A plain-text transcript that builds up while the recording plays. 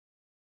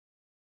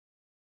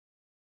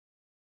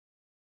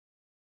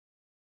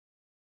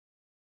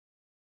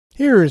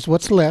Here is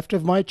what's left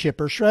of my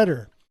chipper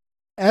shredder.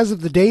 As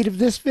of the date of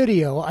this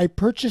video, I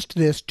purchased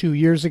this 2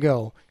 years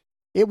ago.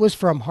 It was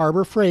from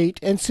Harbor Freight,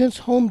 and since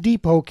Home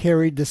Depot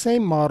carried the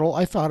same model,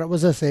 I thought it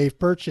was a safe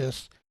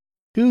purchase.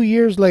 2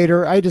 years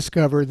later, I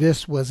discovered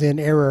this was in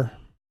error.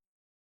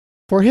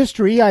 For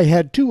history, I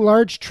had 2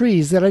 large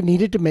trees that I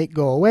needed to make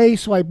go away,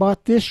 so I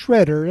bought this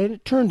shredder, and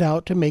it turned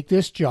out to make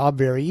this job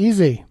very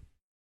easy.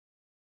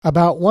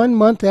 About 1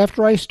 month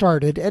after I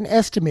started, and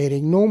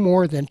estimating no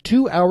more than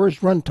 2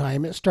 hours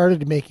runtime, it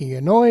started making a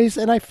noise,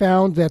 and I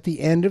found that the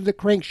end of the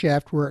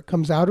crankshaft where it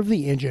comes out of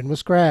the engine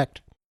was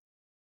cracked.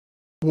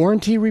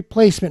 Warranty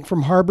replacement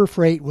from Harbor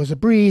Freight was a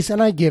breeze,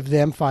 and I give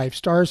them 5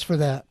 stars for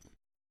that.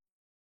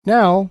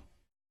 Now,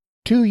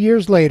 2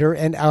 years later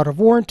and out of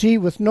warranty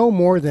with no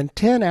more than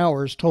 10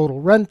 hours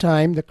total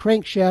runtime, the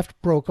crankshaft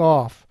broke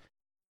off.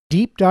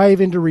 Deep dive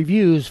into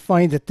reviews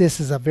find that this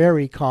is a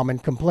very common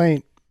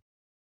complaint.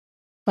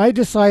 I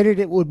decided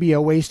it would be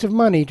a waste of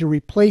money to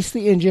replace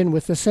the engine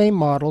with the same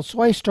model,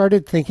 so I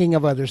started thinking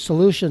of other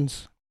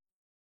solutions.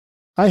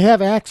 I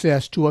have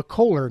access to a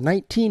Kohler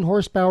 19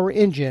 horsepower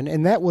engine,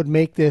 and that would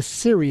make this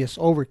serious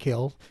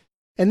overkill,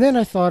 and then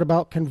I thought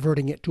about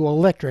converting it to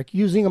electric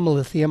using a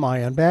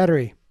lithium-ion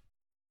battery.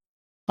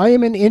 I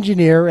am an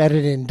engineer at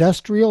an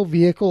industrial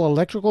vehicle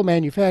electrical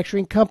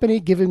manufacturing company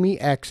giving me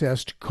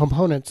access to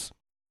components.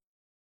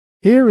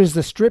 Here is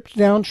the stripped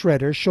down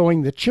shredder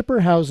showing the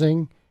chipper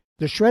housing,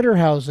 the shredder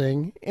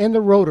housing, and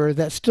the rotor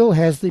that still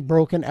has the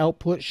broken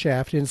output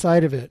shaft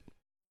inside of it.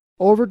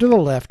 Over to the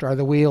left are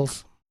the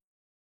wheels.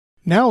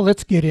 Now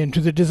let's get into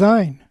the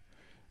design.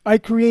 I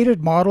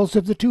created models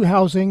of the 2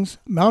 housings,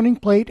 mounting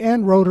plate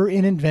and rotor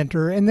in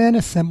Inventor, and then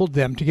assembled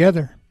them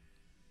together.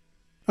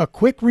 A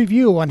quick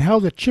review on how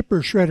the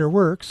chipper shredder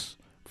works.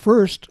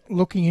 First,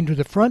 looking into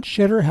the front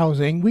shredder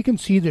housing, we can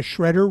see the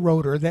shredder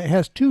rotor that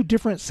has 2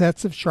 different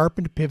sets of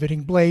sharpened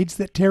pivoting blades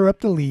that tear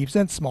up the leaves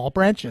and small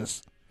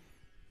branches.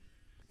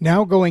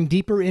 Now going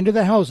deeper into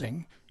the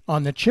housing,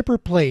 on the chipper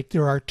plate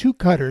there are 2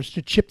 cutters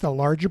to chip the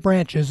larger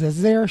branches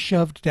as they are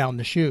shoved down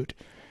the chute.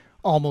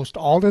 Almost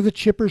all of the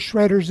chipper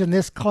shredders in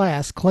this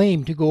class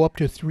claim to go up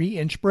to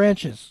 3-inch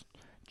branches.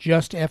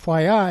 Just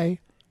FYI,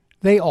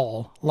 they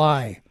all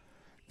lie.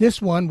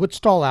 This one would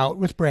stall out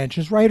with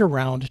branches right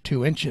around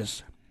 2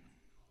 inches.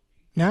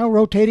 Now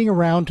rotating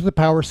around to the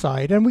power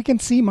side, and we can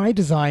see my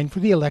design for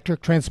the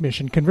electric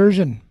transmission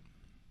conversion.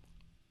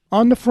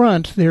 On the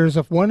front, there is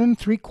a 1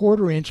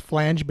 3/4 inch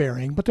flange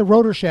bearing, but the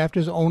rotor shaft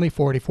is only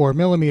 44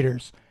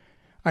 millimeters.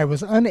 I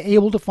was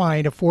unable to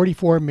find a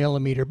 44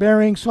 millimeter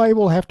bearing, so I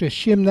will have to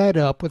shim that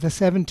up with a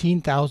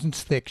 17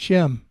 thousandths thick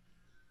shim.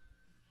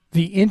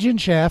 The engine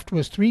shaft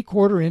was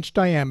 3/4 inch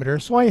diameter,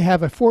 so I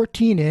have a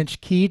 14 inch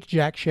keyed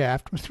jack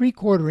shaft with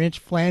 3/4 inch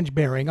flange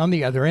bearing on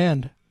the other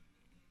end.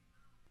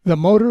 The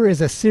motor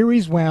is a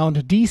series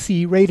wound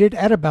DC rated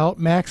at about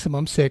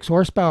maximum 6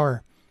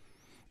 horsepower.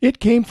 It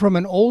came from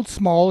an old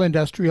small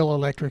industrial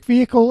electric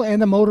vehicle,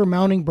 and the motor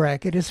mounting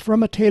bracket is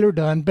from a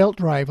Taylor-Dunn belt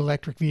drive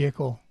electric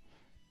vehicle.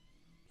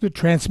 The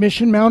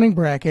transmission mounting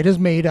bracket is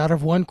made out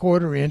of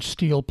 1/4 inch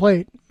steel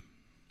plate.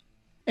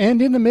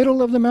 And in the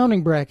middle of the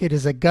mounting bracket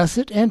is a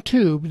gusset and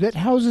tube that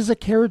houses a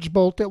carriage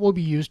bolt that will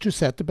be used to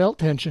set the belt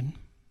tension.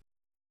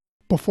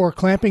 Before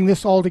clamping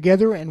this all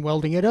together and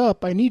welding it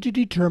up, I need to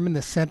determine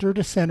the center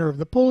to center of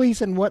the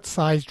pulleys and what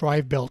size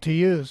drive belt to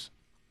use.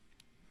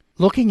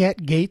 Looking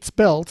at Gates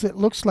belts, it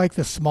looks like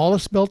the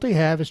smallest belt I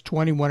have is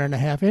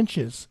 21.5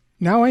 inches.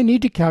 Now I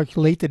need to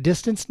calculate the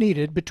distance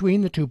needed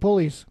between the 2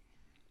 pulleys.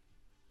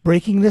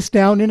 Breaking this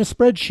down in a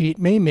spreadsheet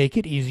may make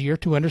it easier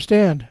to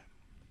understand.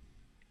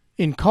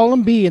 In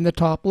column B in the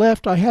top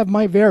left, I have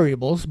my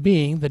variables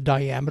being the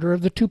diameter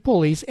of the 2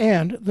 pulleys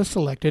and the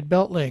selected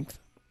belt length.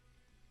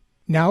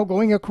 Now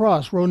going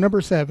across row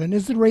number 7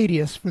 is the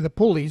radius for the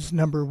pulleys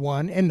number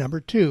 1 and number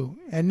 2,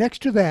 and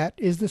next to that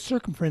is the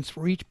circumference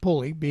for each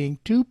pulley being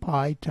 2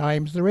 pi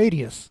times the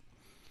radius.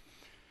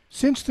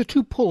 Since the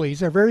 2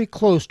 pulleys are very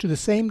close to the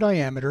same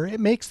diameter,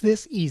 it makes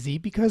this easy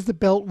because the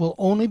belt will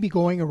only be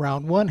going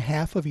around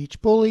 1/2 of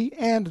each pulley,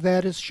 and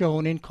that is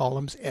shown in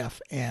columns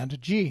F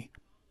and G.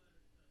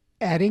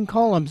 Adding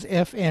columns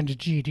F and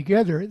G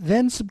together,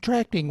 then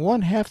subtracting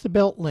 1/2 the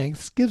belt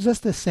lengths gives us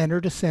the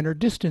center-to-center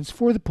distance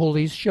for the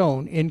pulleys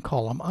shown in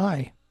column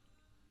I.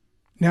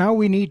 Now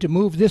we need to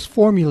move this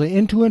formula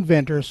into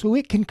Inventor so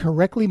it can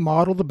correctly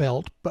model the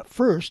belt, but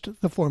first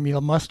the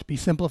formula must be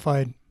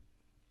simplified.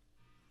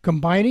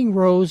 Combining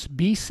rows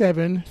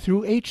B7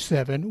 through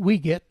H7, we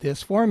get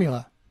this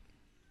formula.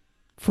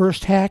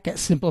 First hack at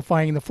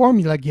simplifying the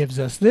formula gives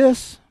us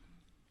this,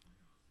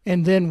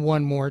 and then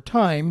one more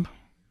time,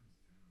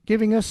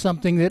 giving us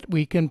something that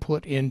we can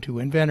put into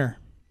Inventor.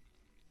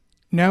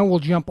 Now we'll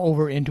jump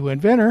over into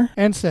Inventor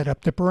and set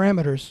up the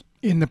parameters.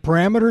 In the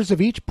parameters of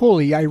each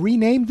pulley, I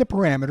renamed the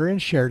parameter and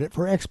shared it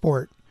for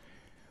export.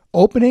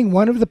 Opening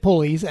one of the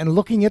pulleys and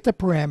looking at the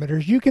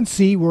parameters, you can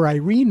see where I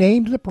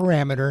renamed the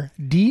parameter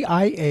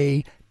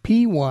DIA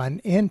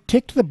P1 and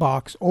ticked the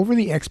box over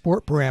the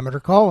export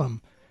parameter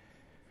column.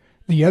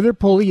 The other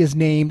pulley is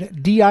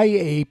named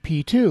DIA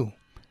P2.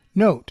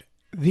 Note,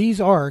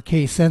 These are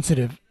case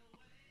sensitive.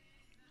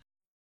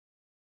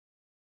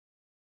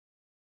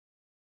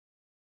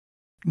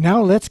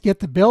 Now let's get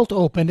the belt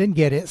opened and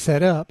get it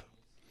set up.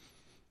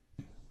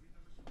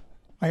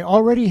 I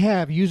already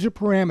have user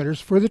parameters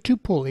for the two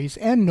pulleys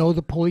and know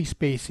the pulley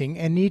spacing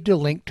and need to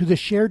link to the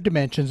shared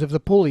dimensions of the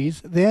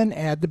pulleys, then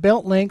add the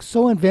belt length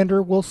so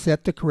Inventor will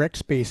set the correct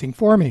spacing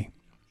for me.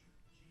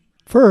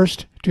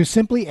 First, to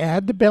simply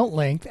add the belt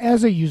length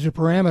as a user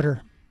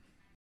parameter.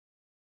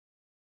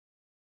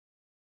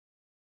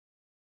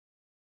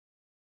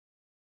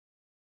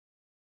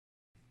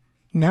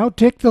 Now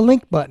tick the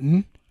link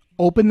button,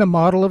 open the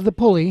model of the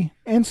pulley,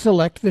 and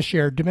select the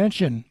shared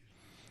dimension.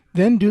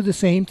 Then do the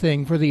same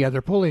thing for the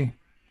other pulley.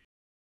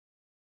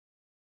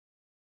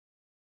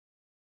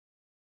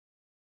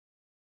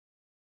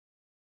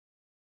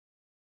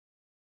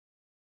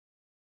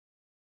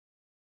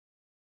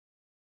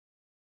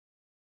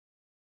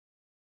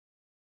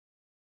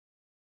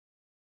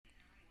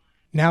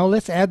 Now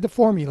let's add the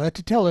formula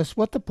to tell us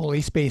what the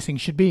pulley spacing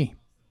should be.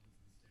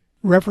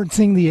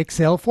 Referencing the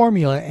Excel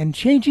formula and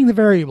changing the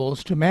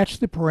variables to match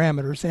the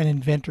parameters and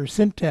Inventor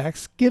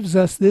syntax gives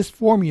us this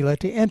formula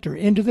to enter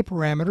into the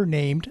parameter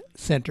named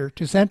center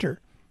to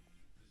center.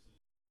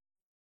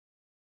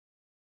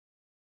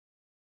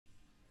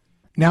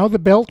 Now the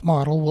belt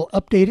model will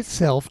update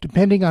itself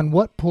depending on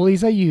what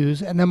pulleys I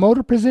use, and the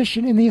motor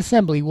position in the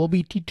assembly will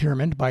be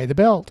determined by the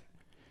belt.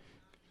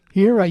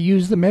 Here I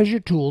use the measure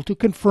tool to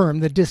confirm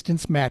the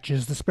distance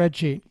matches the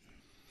spreadsheet.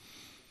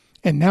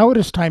 And now it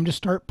is time to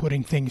start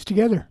putting things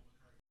together.